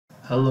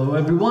Hello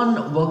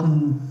everyone,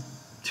 welcome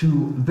to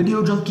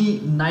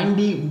VideoJunkie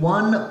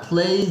 91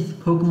 plays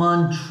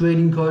Pokemon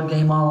Trading Card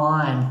Game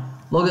online.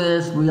 Look at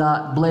this, we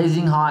got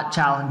blazing hot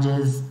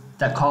challenges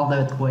that call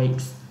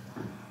earthquakes.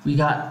 We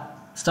got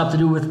stuff to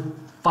do with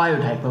fire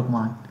type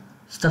Pokemon,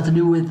 stuff to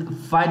do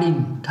with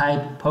fighting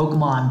type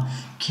Pokemon.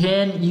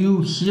 Can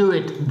you hear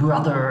it,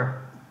 brother?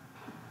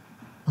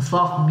 A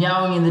soft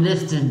meowing in the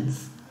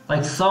distance,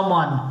 like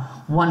someone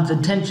wants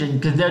attention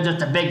because they're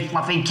just a big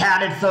fluffy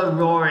cat. It's a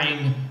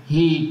roaring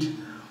heat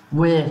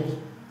with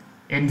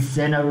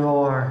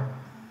Incineroar.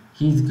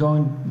 He's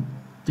going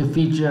to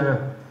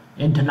feature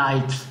in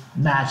tonight's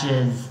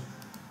matches.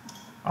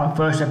 Our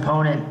first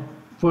opponent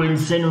for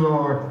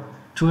Incineroar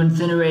to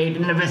incinerate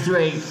and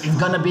eviscerate is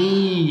gonna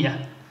be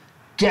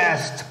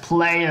guest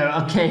player.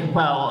 Okay,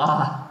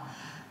 well,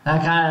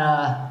 that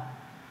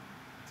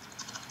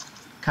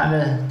kind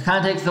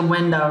of takes the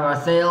wind out of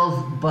our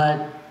sails,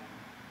 but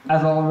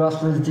as all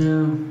wrestlers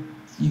do,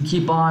 you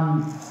keep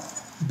on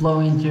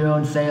blowing into your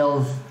own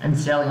sails and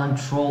sailing on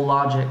troll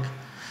logic.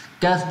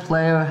 Guest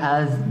player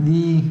has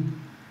the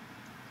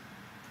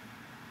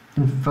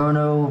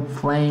Inferno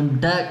Flame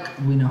deck.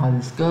 We know how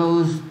this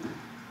goes.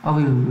 Are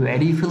we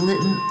ready for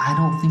Litten? I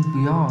don't think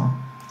we are.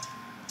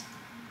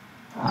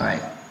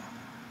 Alright.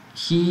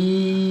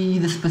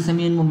 The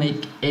Specimen will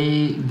make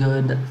a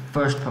good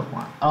first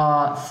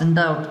Pokemon. Send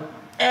out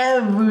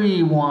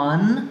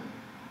everyone.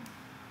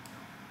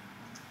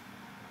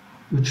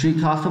 Retreat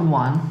cost of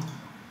 1.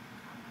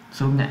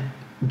 So we're gonna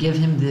give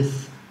him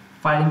this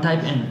fighting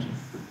type energy.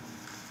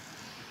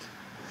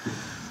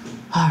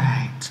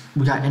 Alright,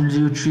 we got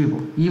energy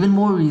retrieval. Even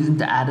more reason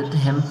to add it to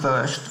him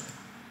first.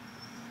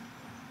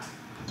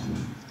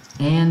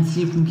 And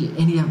see if we can get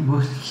any of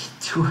them.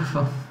 Two of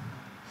them.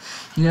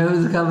 You know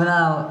who's coming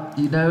out.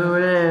 You know who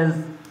it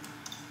is.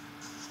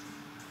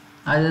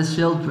 I just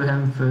chilled for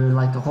him for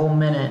like a whole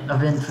minute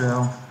of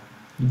intro.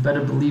 You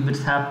better believe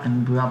it's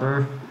happening,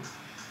 brother.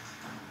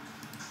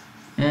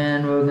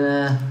 And we're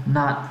gonna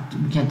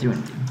we can't do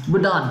anything.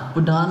 We're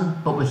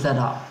done, but we're set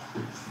up.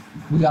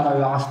 We got our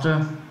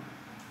roster.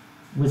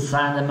 We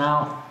signed them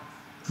out.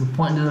 We're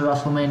pointing to the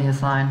WrestleMania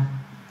sign.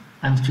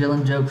 I'm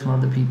stealing jokes from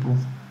other people.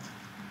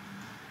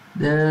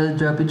 There's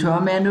Derpy,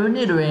 Charmander, and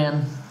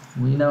Nidoran.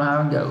 We know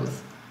how it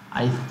goes.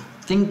 I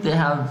think they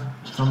have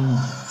some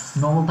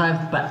normal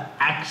types, but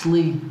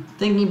actually,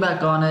 thinking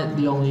back on it,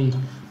 the only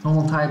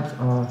normal types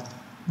are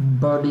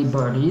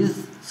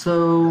birdies.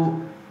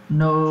 So,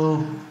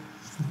 no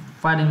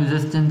fighting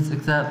resistance,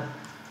 except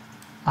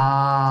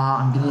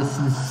I'm getting a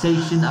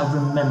sensation of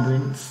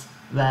remembrance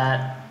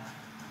that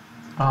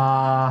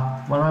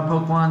one of my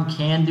Pokemon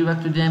can do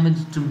extra damage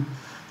to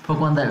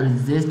Pokemon that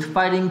resist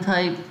fighting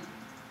type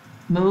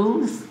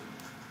moves.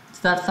 Does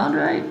that sound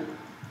right?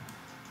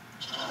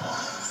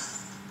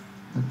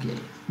 Okay,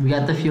 we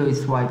got the Fury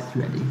Swipes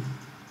ready.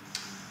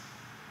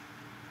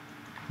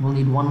 We'll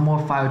need one more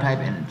fire type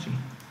energy.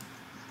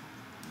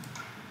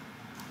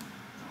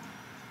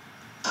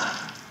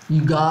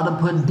 You gotta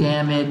put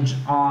damage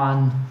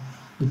on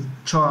the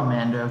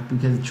Charmander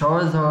because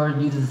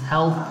Charizard uses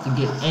health to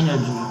get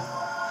energy.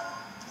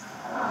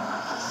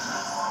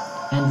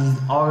 And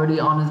he's already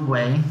on his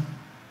way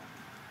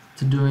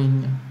to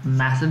doing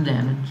massive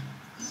damage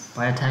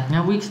by attacking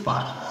our weak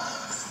spot.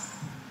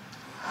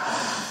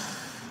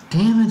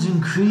 Damage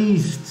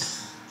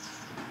increased.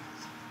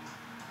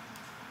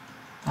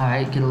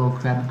 Alright, get a little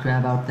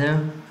crab out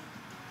there.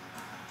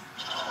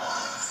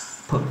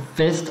 Put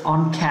fist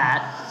on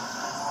cat.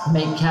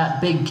 Make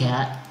cat big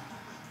cat.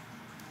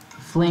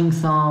 Fling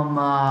some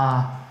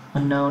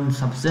unknown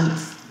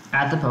substance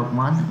at the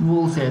Pokemon.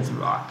 We'll say it's a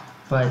rock,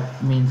 but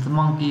I mean it's a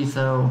monkey,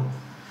 so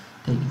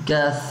take a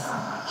guess.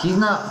 He's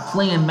not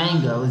flinging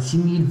mangoes. He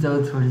needs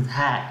those for his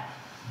hat.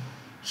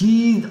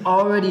 He's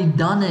already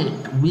done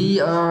it. We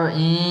are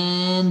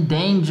in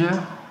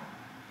danger.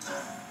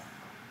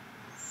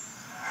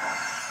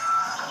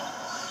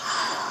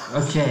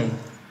 Okay,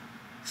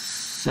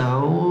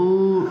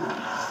 so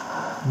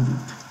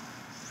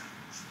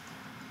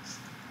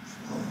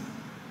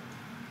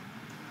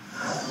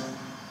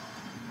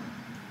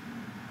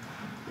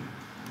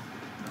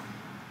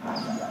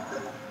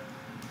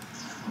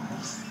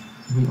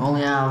we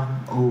only have,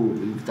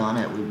 we've done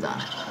it.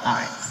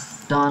 Alright,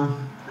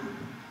 done.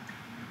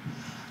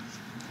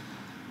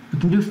 We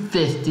can do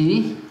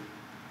 50.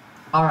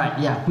 Alright,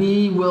 yeah,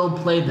 we will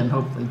play them,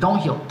 hopefully. Don't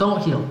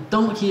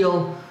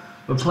heal.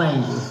 We're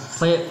playing you.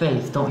 Play it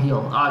face, don't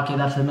heal. Okay,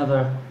 that's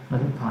another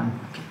pun.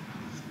 Okay.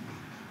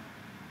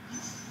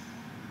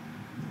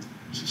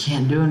 He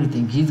can't do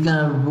anything. He's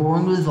gonna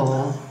Roaring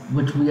Resolve,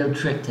 which we have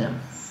tricked him.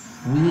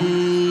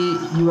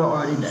 You are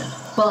already dead.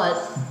 But,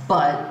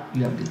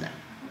 you have to do that.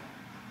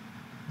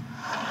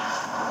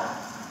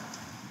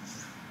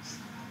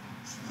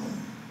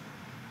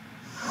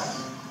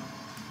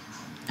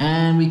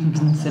 And we can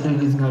consider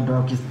using our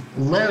Darkest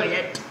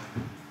Lariat,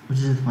 which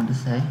is fun to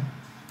say.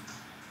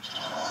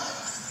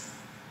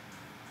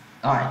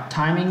 Alright,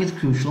 timing is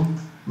crucial.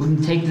 We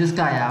can take this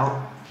guy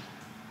out.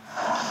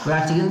 We're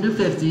actually going to do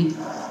 50.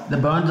 The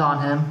burn's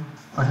on him.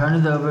 Our turn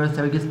is over,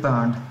 so he gets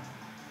burned.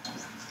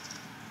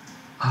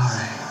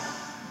 Alright.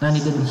 Then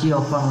he didn't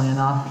heal, funnily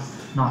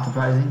enough. Not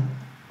surprising.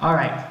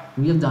 Alright,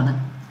 we have done it.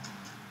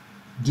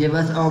 Give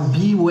us our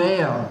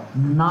Beware.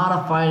 Not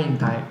a fighting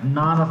type,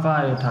 not a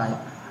fire type.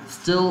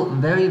 Still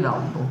very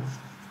valuable.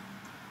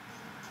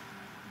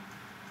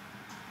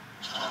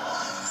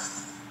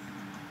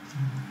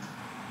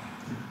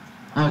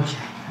 Okay,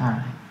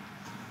 alright.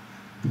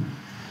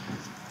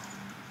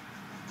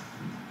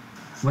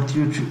 What's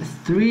your choose?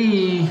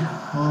 3.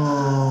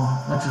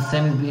 Oh, that's the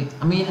same as being.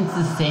 I mean, it's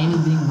the same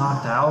as being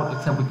knocked out,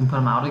 except we can put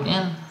him out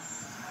again.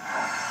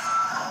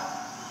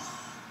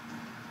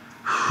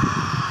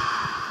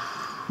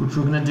 Which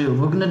we're gonna do.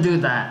 We're gonna do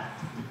that.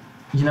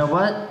 You know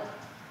what?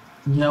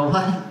 You know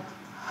what?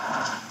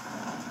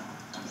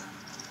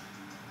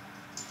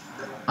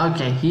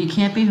 Okay, he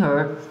can't be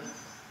hurt.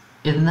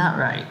 Isn't that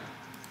right?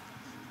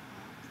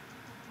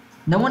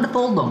 No one to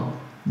fold them.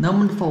 No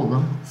one to fold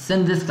them.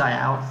 Send this guy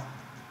out.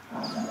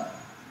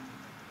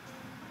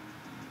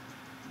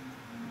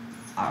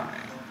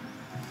 Alright.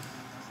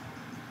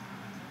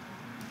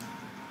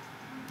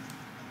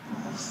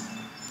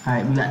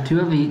 Alright, we got 2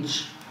 of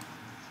each.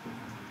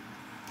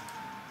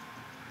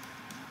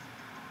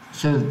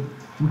 So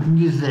we can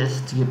use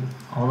this to get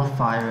all the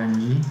fire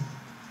energy.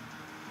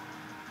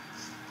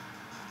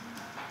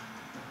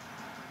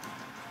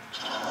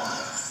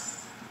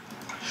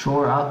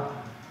 Shore up.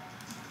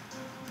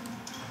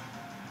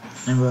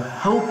 And we're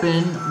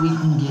hoping we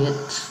can get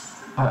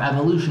our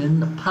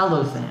evolution,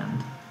 Palo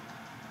Sand.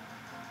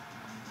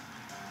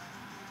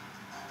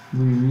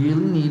 We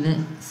really need it.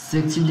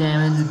 60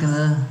 damage is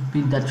gonna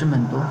be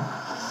detrimental.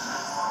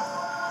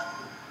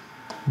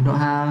 We don't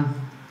have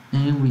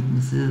any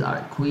weaknesses.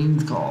 Alright,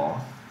 Queen's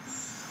Call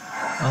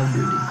of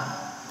Duty.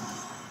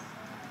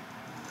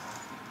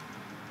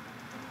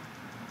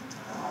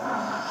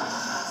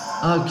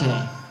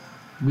 Okay,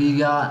 we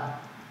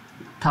got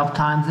tough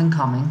times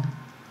incoming.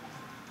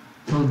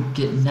 We'll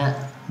get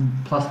net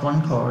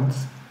 +1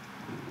 cards.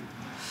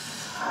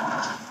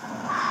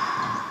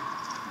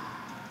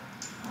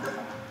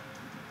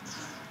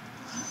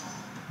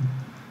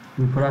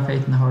 We put our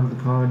faith in the heart of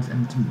the cards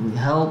and it didn't really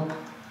help.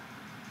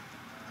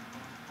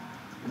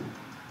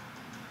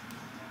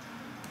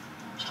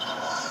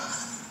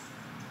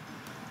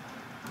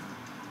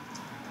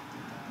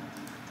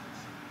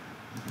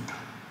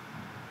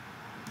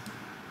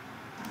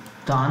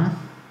 Done.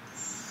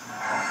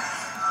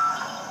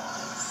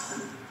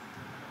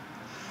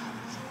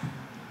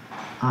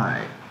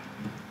 Alright.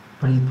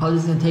 But he's probably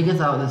just gonna take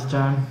us out this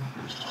turn.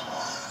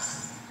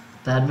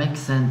 That makes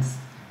sense.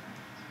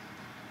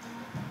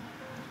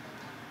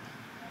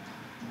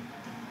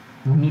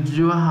 We need to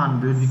do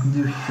 100. We can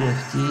do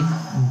 50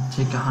 and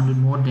take 100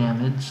 more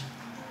damage.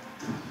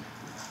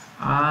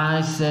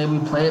 I say we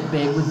play it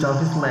big with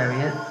Darkest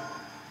Lariat.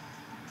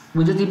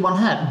 We just need 1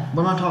 head.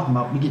 What am I talking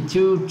about? We get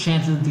 2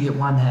 chances to get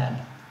 1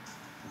 head.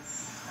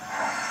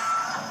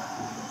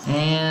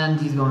 And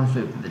he's going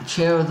straight for the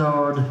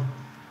Charizard.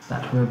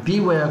 That's where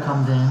Beware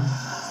comes in.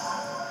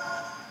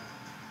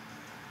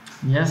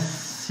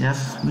 Yes,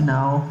 yes, we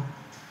know.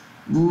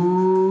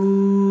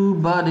 Ooh,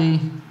 buddy.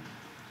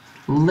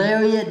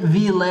 Lariat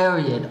v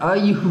Lariat. Are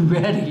you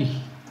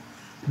ready?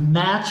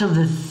 Match of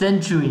the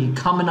century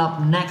coming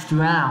up next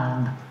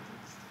round.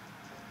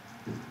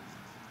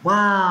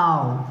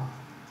 Wow.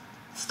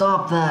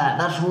 Stop that.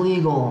 That's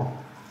illegal.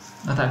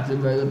 That's actually a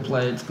very good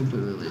play. It's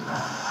completely illegal.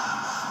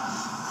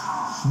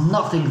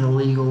 Nothing's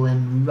illegal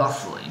in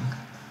wrestling.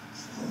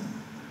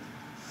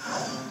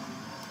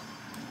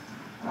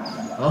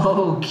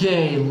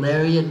 Okay,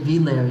 Lariat v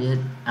Lariat,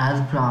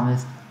 as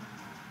promised.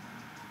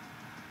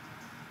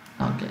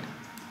 Okay.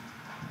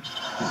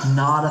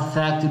 Not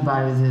affected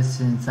by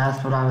resistance.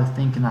 That's what I was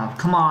thinking of.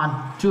 Come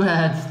on, 2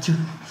 heads.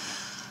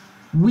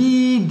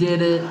 We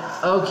did it.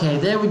 Okay,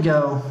 there we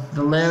go.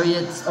 The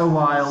Lariats are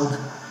wild.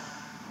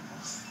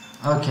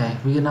 Okay,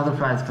 we get another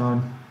prize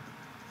card.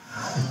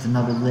 It's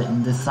another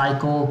Litten. The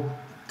cycle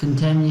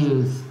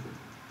continues.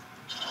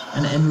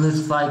 An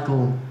endless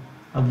cycle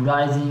of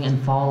rising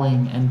and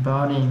falling and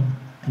burning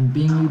and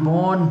being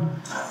reborn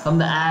from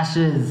the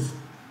ashes.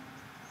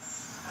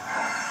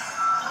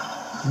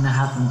 Gonna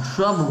have some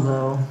trouble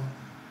though.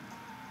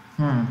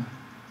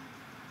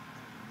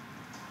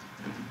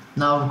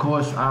 Now of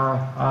course our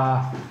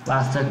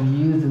last deck we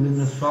used, the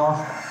Luminous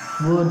Frost,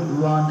 would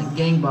run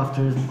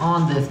Gangbusters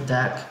on this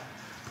deck.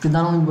 Because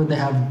not only would they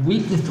have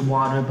weakness to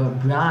water, but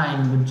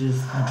Brine would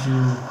just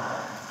do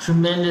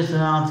tremendous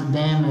amounts of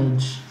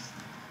damage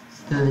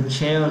to the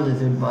Chair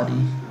Lizard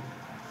buddy.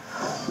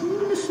 Who are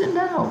we gonna send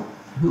out?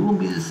 Who will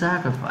be the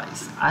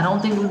sacrifice? I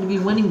don't think we're gonna be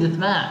winning this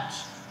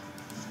match.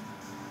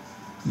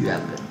 You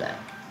have a good deck.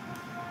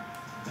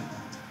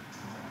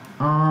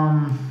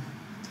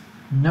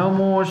 No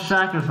more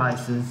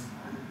sacrifices.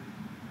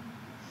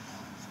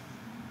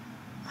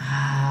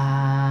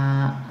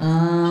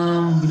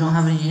 We don't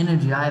have any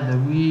energy either.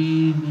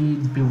 We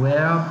need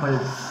Beware, but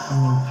it's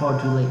far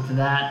too late for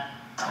that.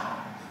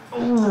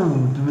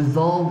 Oh, the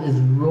resolve is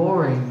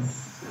roaring.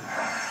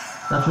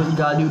 That's what you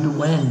gotta do to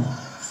win.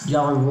 You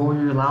gotta roar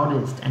your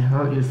loudest and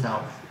hurt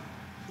yourself.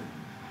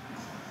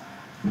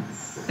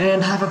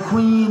 And have a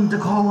queen to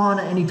call on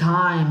at any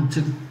time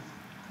to...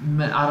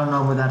 I don't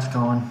know where that's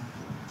going.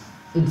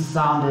 It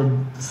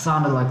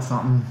sounded like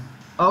something.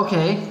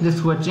 Okay, they're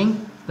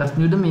switching. That's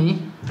new to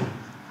me.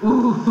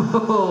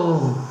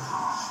 Ooh!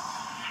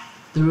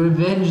 The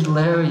Revenge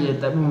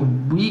Lariat that we're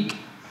weak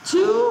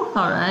to?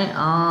 Alright,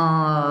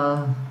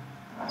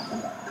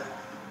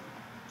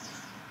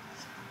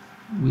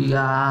 we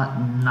got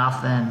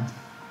nothing.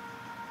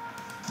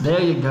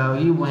 There you go,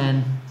 you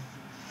win.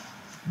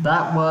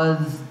 That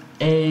was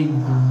a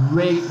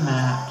great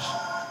match.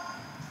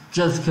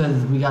 Just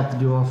because we got to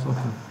do all sorts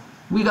of...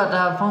 We got to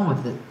have fun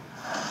with it.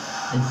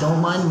 I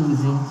don't mind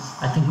losing.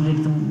 I think we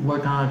did some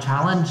work on our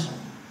challenge.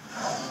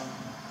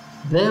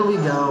 There we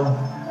go.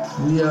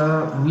 We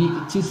are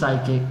weak to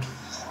Psychic.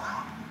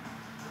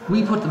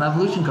 We put some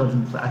evolution codes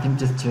in play. I think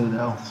just 2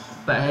 though.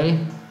 But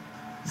hey,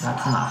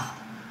 that's enough.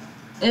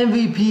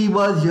 MVP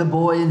was your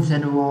boy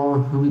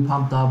Incineroar, who we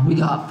pumped up. We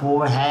got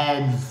 4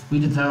 heads. We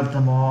deserved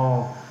them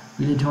all.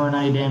 We did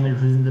 290 damage,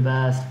 which isn't the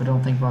best, but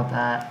don't think about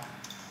that.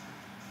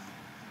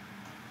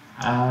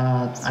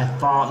 I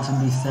thought this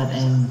would be set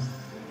in.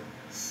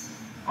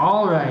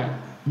 Alright,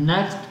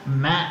 next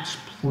match,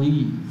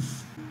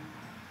 please.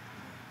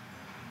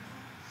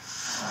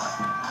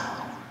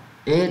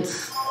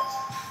 It's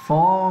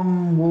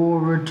Farm War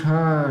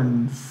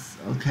Returns.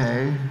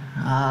 Okay,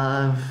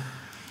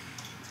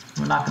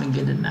 we're not gonna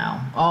get it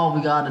now. Oh,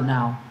 we got it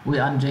now. We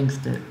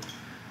unjinxed it.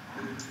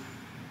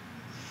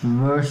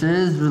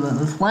 Versus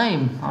Relentless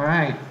Flame.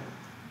 Alright.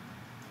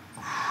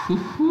 We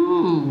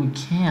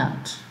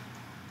can't.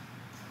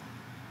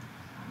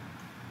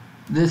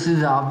 This is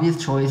an obvious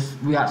choice.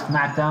 We got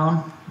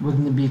SmackDown. We're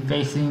going to be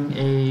facing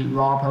a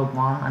raw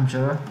Pokemon, I'm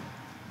sure.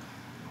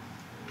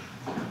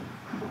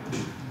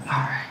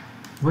 Alright.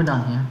 We're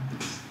done here.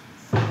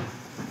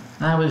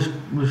 I wish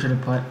we should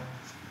have put...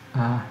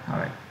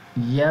 alright.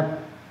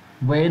 Yep.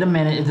 Wait a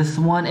minute. Is this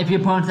one? If your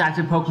opponent's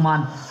active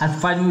Pokemon has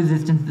fighting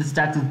resistance, this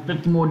stack does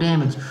 50 more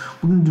damage.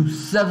 We're going to do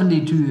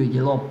 70 to you,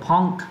 you little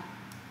punk.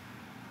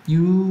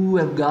 You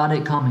have got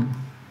it coming.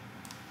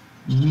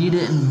 Read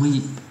it and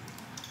weep.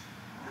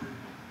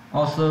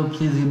 Also,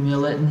 please leave me a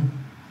Litten.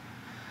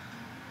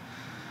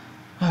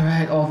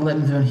 Alright, all the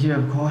Littens are in here,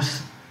 of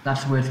course.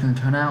 That's the way it's going to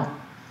turn out.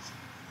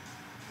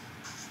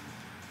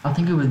 I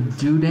think it would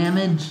do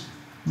damage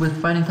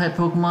with fighting type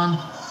Pokemon.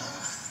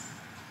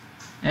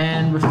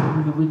 And we're still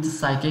going to be weak to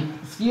Psychic.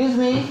 Excuse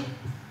me?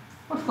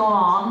 What's going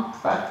on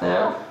back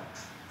there?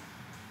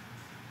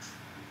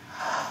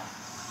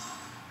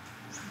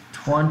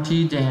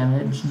 20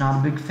 damage.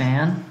 Not a big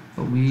fan,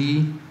 but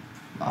we...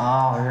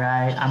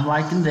 Alright, I'm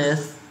liking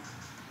this.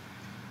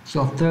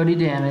 So 30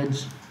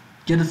 damage.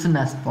 Get us a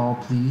Nest Ball,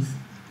 please.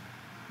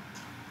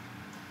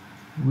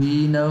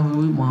 We know who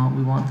we want.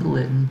 We want the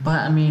Litten. But,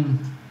 I mean...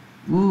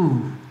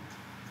 Ooh.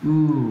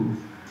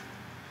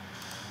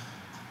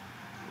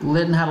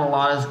 Litten had a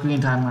lot of screen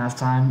time last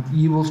time.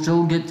 You will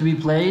still get to be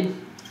played.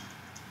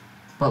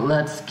 But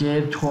let's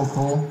give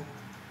Torkoal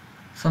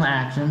some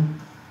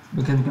action.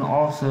 Because we can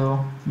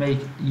also make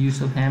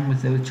use of him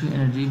with those 2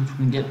 energy, which we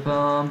can get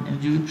from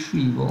energy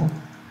retrieval.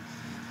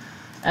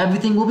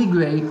 Everything will be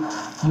great.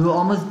 You are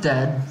almost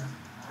dead.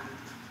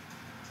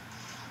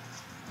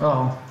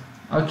 Oh,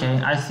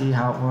 okay, I see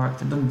how it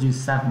works. It doesn't do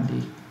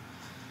 70.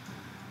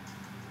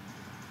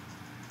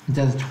 It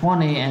does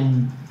 20,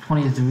 and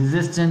 20 is the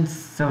resistance,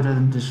 so it does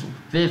an additional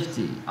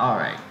 50.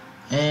 Alright,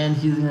 and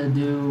he's gonna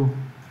do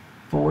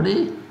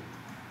 40.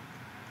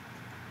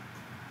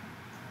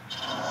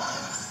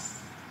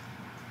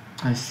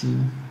 I see.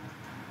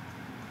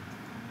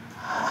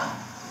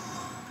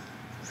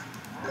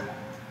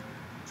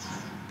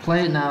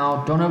 Play it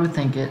now, don't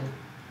overthink it.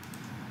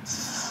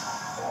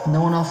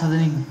 No one else has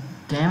any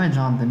damage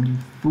on them, you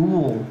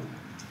fool.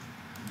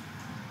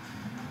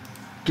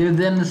 Give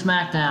them the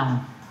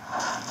smackdown.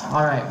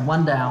 Alright,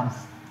 1 down.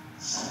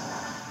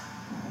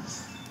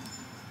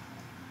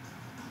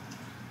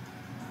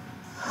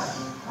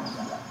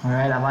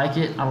 Alright, I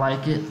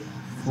like it.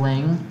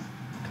 Fling.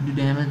 Can do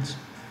damage.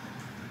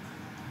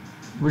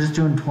 We're just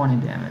doing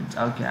 20 damage.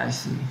 Okay, I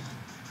see.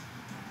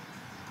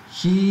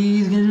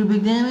 He's gonna do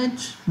big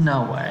damage?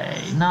 No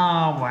way.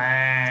 No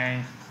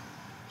way.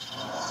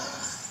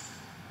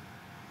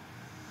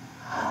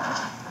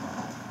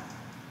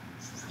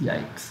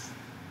 Yikes.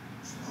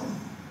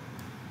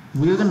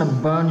 We're gonna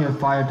burn your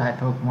fire type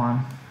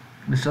Pokemon.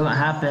 This doesn't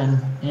happen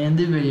in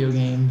the video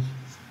games.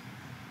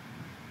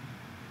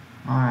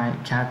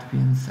 Alright, cat's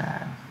being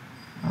sad.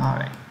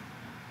 Alright.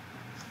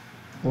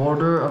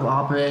 Order of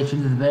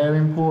operations is very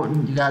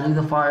important. You gotta do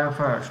the fire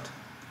first.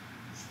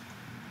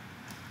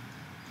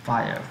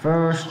 Fire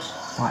first.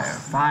 Fire,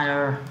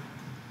 fire.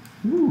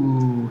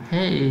 Ooh,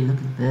 hey, look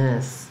at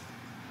this.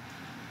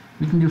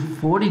 We can do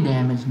 40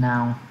 damage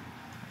now.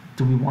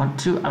 Do we want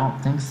to? I don't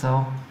think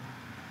so.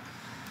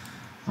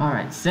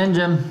 Alright, singe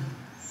him.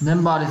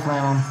 Then body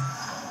slam him.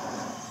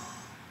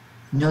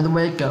 You know the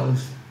way it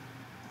goes.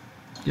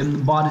 Give him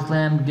the body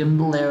slam, give him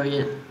the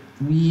lariat.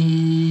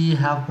 We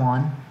have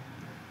won.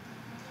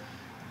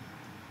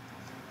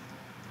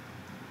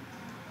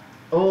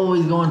 Oh,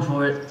 he's going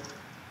for it.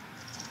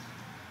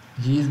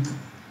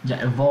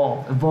 Yeah,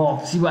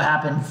 evolve. See what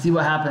happens.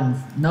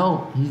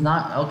 No, he's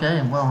not.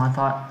 Okay, well, I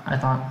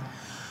thought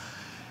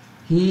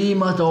he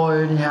must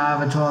already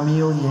have a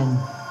Charmeleon.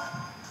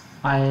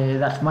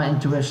 That's my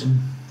intuition.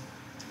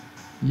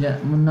 Yeah,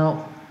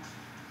 nope.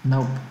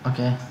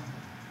 Okay.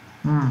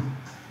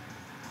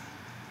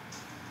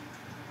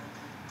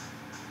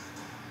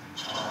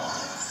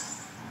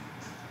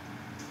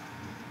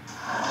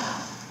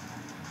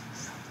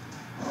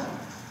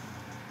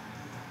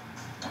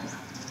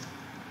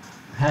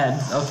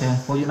 Heads. Okay.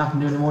 Well, you're not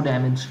gonna do any more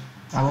damage.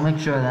 I will make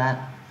sure of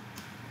that.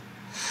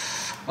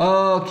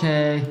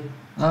 Okay.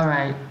 All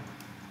right.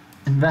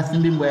 Invest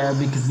and beware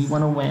because we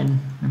want to win,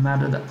 no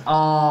matter the.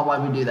 Oh,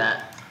 why'd we do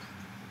that?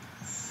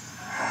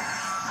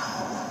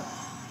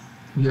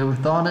 You ever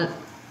thought it?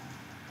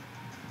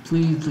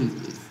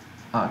 Please.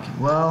 Okay.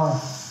 Well.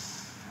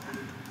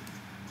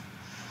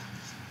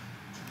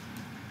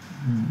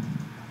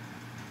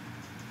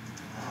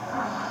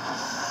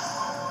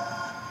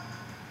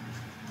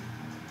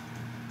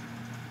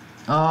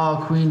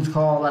 Oh, Queen's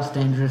Call, that's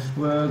dangerous.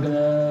 We're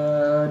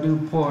gonna do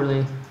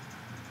poorly.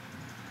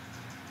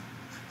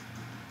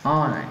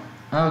 Alright.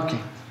 Okay,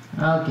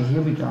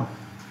 here we go.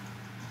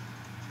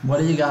 What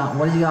do you got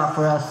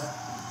for us?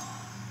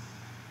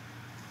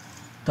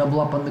 Double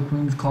up on the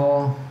Queen's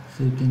Call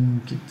so you can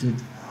get to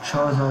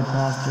Charizard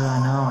faster.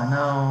 I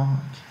know.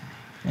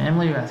 Okay.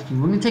 Family Rescue.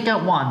 We're gonna take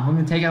out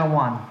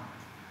one.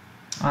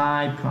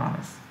 I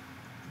promise.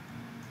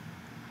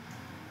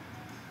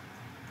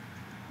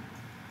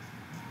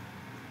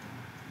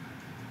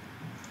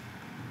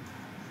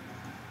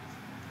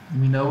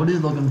 We know what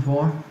he's looking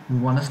for. We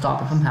want to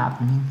stop it from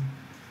happening.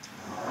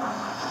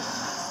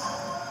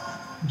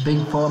 Big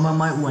Pharma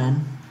might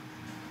win.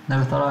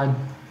 Never thought I'd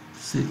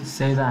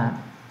say that.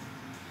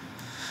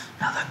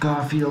 Now that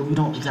Garfield, we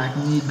don't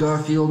exactly need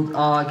Garfield.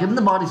 Give him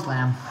the Body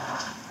Slam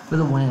for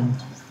the win.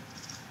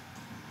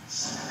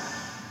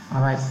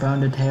 Alright,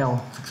 burned a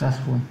tail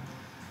successfully.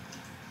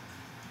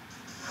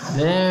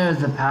 There's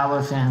the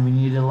Power Sand we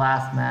needed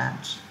last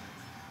match.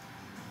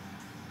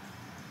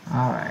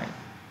 Alright.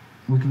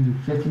 We can do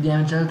 50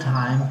 damage at a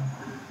time.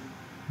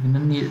 We're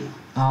gonna need.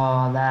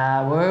 Oh,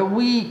 we're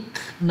weak.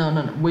 No.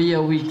 We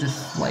are weak to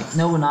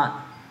no, we're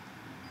not.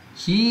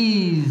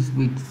 He's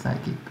weak to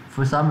Psychic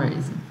for some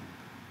reason.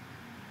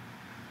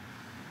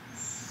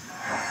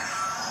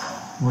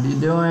 What are you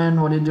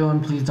doing?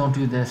 Please don't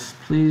do this.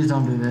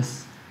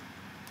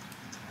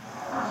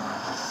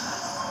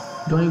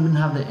 Don't even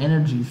have the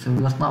energy, so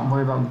let's not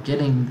worry about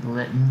getting the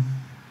Litten.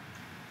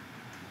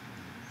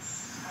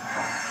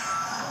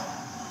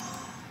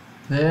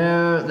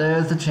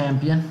 There's the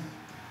champion.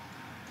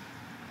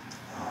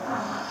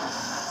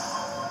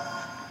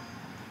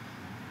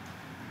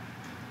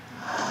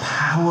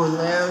 Power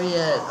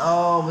Lariat.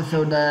 Oh, we're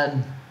so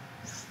dead.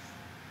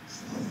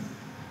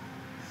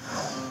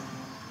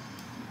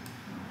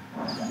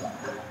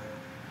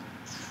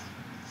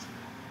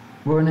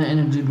 We're in an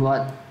energy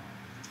glut.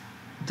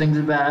 Things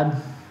are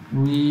bad.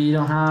 We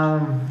don't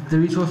have the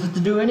resources to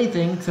do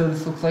anything, so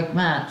this looks like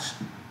match.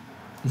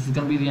 This is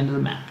gonna be the end of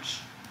the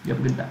match. You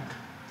have a good back.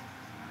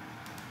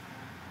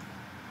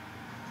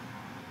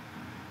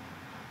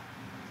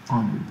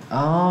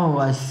 Oh,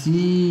 I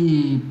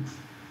see.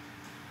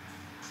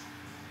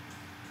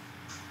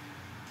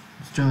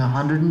 It's doing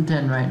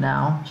 110 right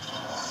now.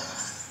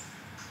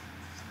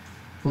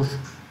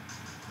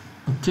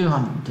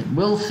 210.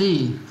 We'll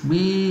see.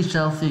 We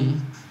shall see.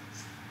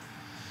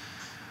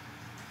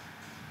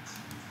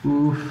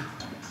 Oof.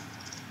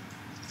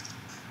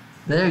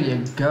 There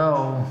you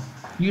go.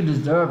 You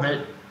deserve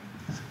it.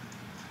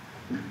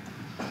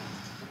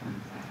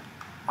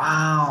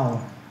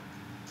 Wow.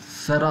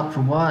 Set up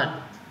for what?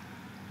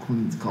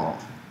 Queen's Call.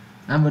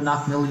 And we're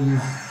not going to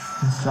use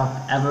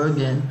Construct ever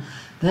again.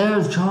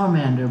 There's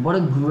Charmander. What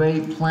a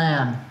great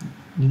plan.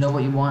 You know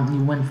what you want and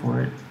you win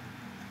for it.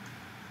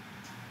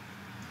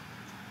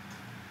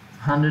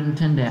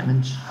 110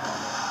 damage.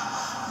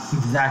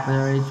 Exactly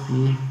our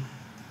HP.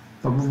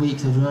 But we're weak,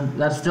 so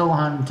that's still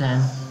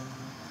 110.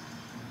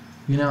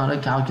 You know how to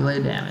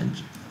calculate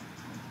damage.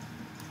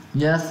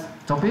 Yes,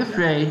 don't be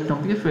afraid,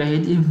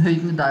 even though you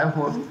can die a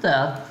horrible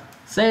death.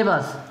 Save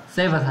us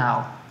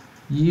how?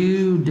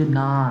 You did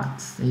not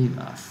save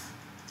us.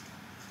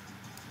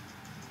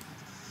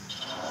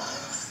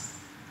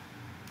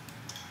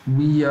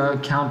 We are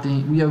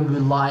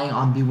relying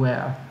on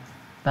Beware.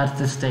 That's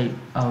the state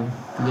of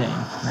the game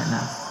right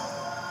now.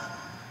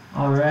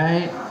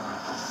 Alright.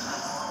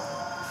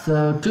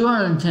 So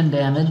 210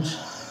 damage.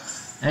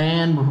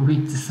 And we're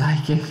weak to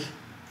Psychic.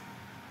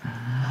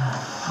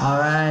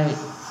 Alright.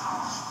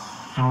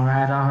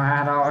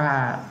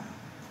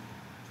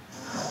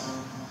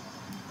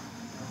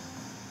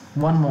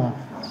 One more.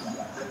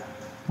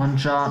 One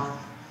shot.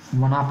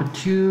 One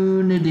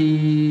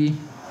opportunity.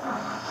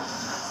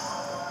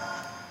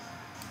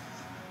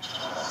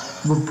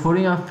 We're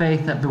putting our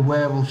faith that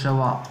Beware will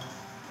show up.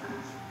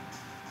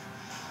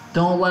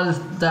 Don't let us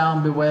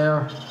down,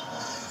 Beware.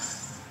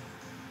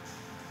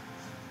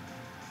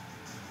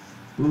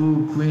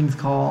 Ooh, Queen's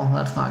Call.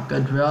 That's not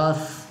good for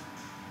us.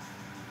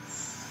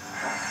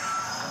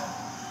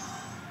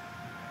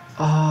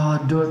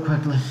 Oh, do it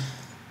quickly.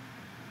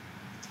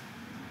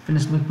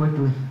 Finish me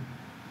quickly.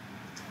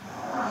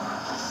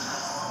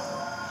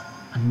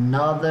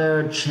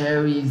 Another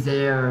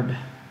Charizard.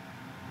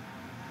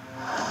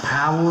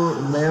 Power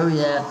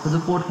Lariat for the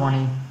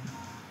 420.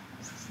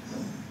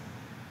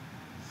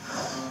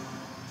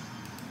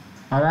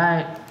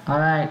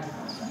 Alright.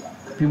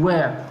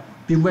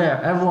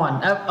 Beware,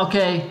 everyone.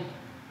 Okay,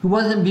 who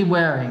wasn't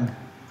bewaring?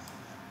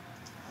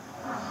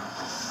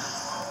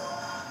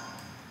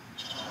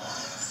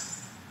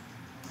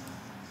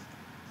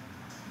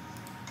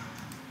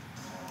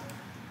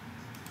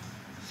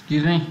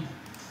 Excuse me?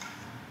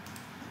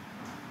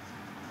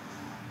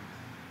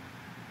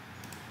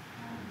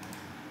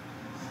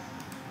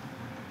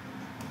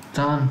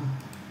 Done.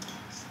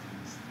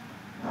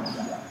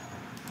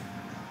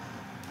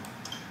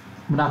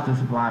 We're not gonna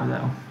survive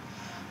though.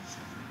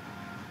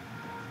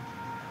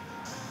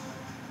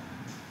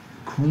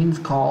 Queen's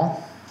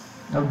Call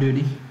of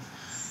Duty.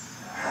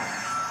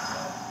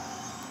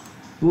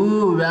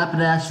 Ooh,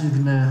 Rapid Ash is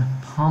gonna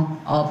pump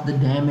up the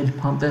damage,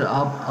 pump it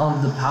up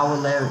of the Power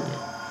Lariat.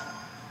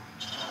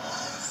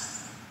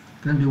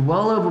 Gonna do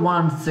well over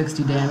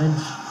 160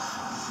 damage.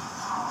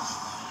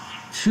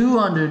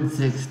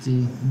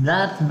 260.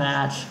 That's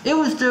match. It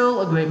was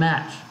still a great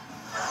match.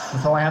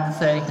 That's all I have to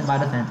say in my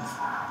defense.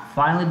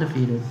 Finally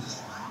defeated.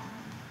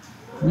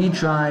 We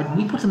tried.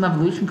 We put some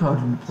evolution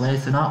cards into play,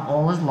 so not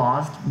all is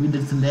lost. We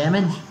did some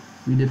damage.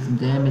 We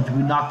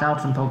knocked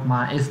out some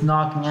Pokemon. It's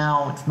knocking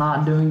out. It's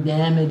not doing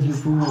damage, you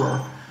fool.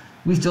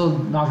 We still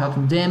knocked out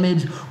some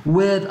damage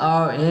with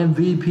our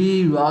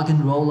MVP, Rock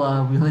and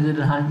Rolla. We only did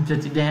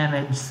 150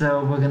 damage,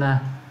 so we're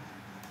gonna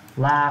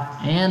laugh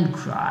and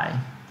cry.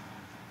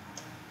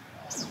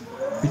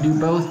 If we do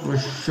both, we're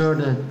sure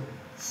to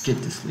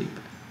get to sleep.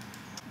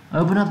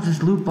 Open up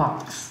this loot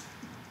box.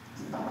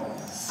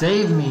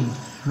 Save me,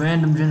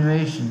 random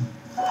generation.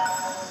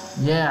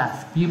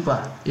 Yeah,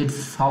 Spupa.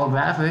 It's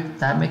holographic.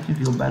 That makes me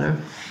feel better.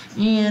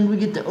 And we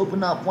get to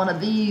open up one of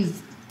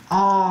these.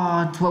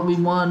 Oh, it's what we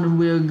won.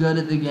 We're good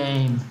at the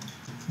game.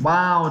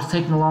 Wow, it's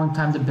taking a long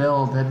time to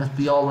build. That must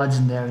be all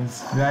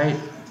legendaries, right?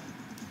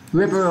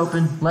 Rip her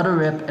open, let her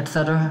rip,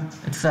 etc.,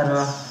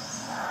 etc.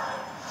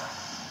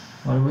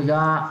 What do we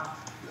got?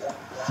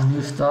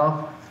 New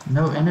stuff.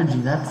 No energy.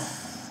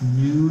 That's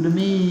new to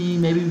me.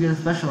 Maybe we get a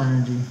special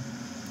energy.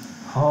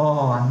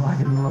 Oh, I'm not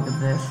gonna look at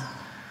this.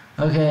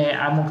 Okay,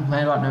 I won't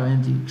complain about no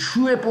energy.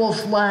 Triple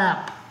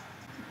slap.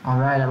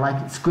 Alright, I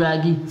like it.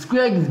 Scraggy.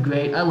 Scraggy's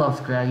great. I love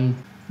Scraggy.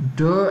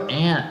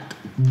 Durant.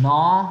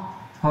 Gnaw.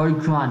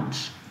 Hard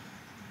Crunch.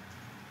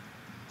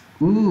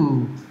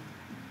 Ooh.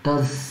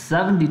 Does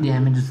 70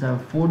 damage instead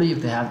of 40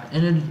 if they have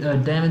energy,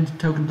 damage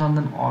tokens on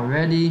them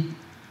already.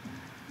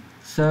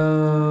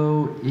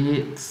 So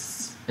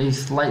it's a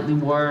slightly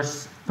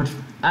worse, but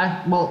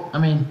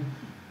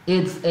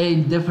it's a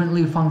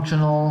differently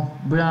functional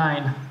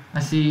brine. I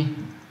see.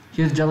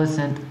 Here's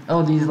Jellicent.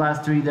 Oh, these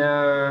last three,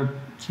 they're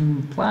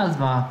Team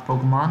Plasma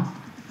Pokemon.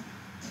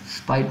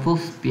 Spiteful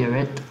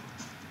Spirit.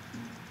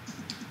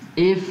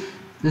 If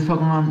this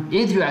Pokemon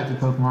is your active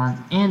Pokemon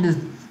and is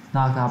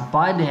knocked out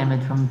by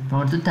damage from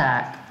its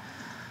attack,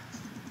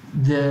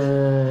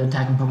 the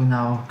attacking Pokemon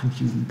now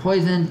confused and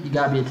poisoned. You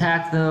gotta be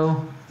attacked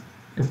though.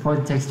 If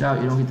poison takes you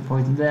out, you don't get to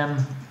poison them.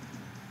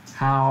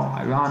 How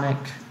ironic.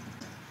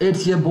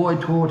 It's your boy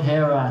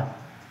Torterra.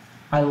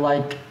 I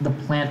like the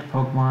plant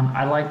Pokemon.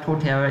 I like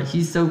Torterra.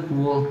 He's so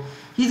cool.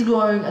 He's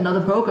growing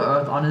another Poké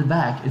Earth on his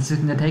back. It's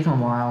just gonna take him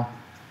a while.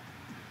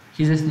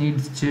 He just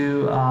needs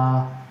to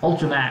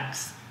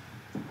Ultramax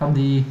from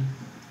the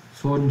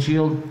Sword and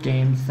Shield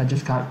games that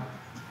just got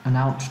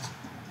announced.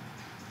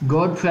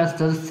 Gold Press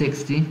does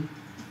 60.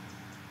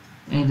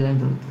 And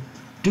then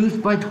Deuce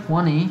by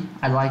 20.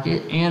 I like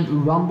it.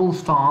 And Rumble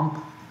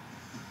Stomp.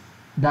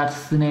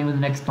 That's the name of the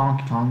next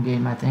Donkey Kong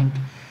game, I think.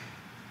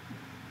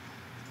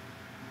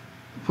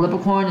 Flip a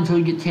coin until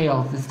you get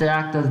tails. The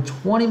stack does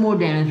 20 more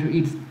damage for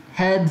each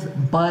heads,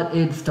 but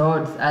it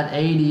starts at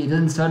 80. It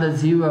doesn't start at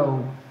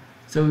 0.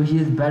 So he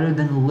is better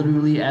than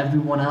literally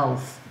everyone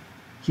else.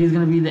 He's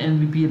going to be the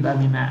MVP of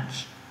every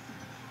match.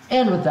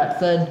 And with that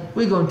said,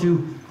 we're going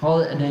to call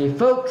it a day,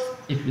 folks.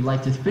 If you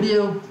like this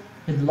video,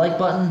 hit the like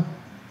button.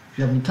 If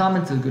you have any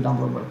comments, it'll go down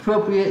below where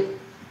appropriate.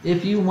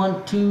 If you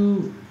want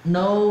to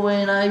know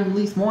when I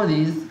release more of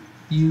these,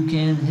 you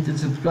can hit the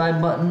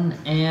subscribe button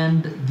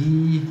and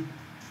the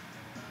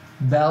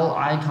bell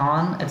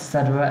icon,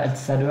 etc.,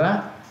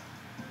 etc.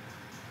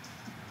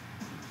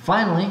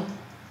 Finally,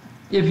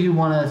 if you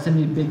want to send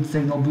me a big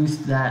signal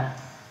boost that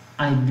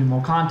I need to do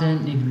more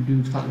content, need to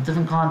do slightly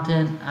different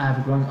content, I have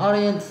a growing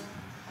audience,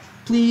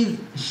 please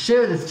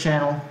share this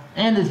channel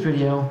and this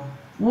video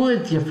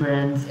with your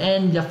friends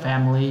and your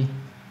family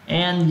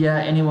and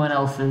anyone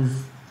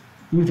else's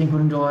you think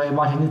would enjoy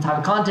watching this type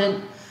of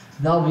content.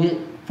 That'll be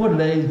it for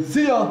today.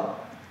 See ya!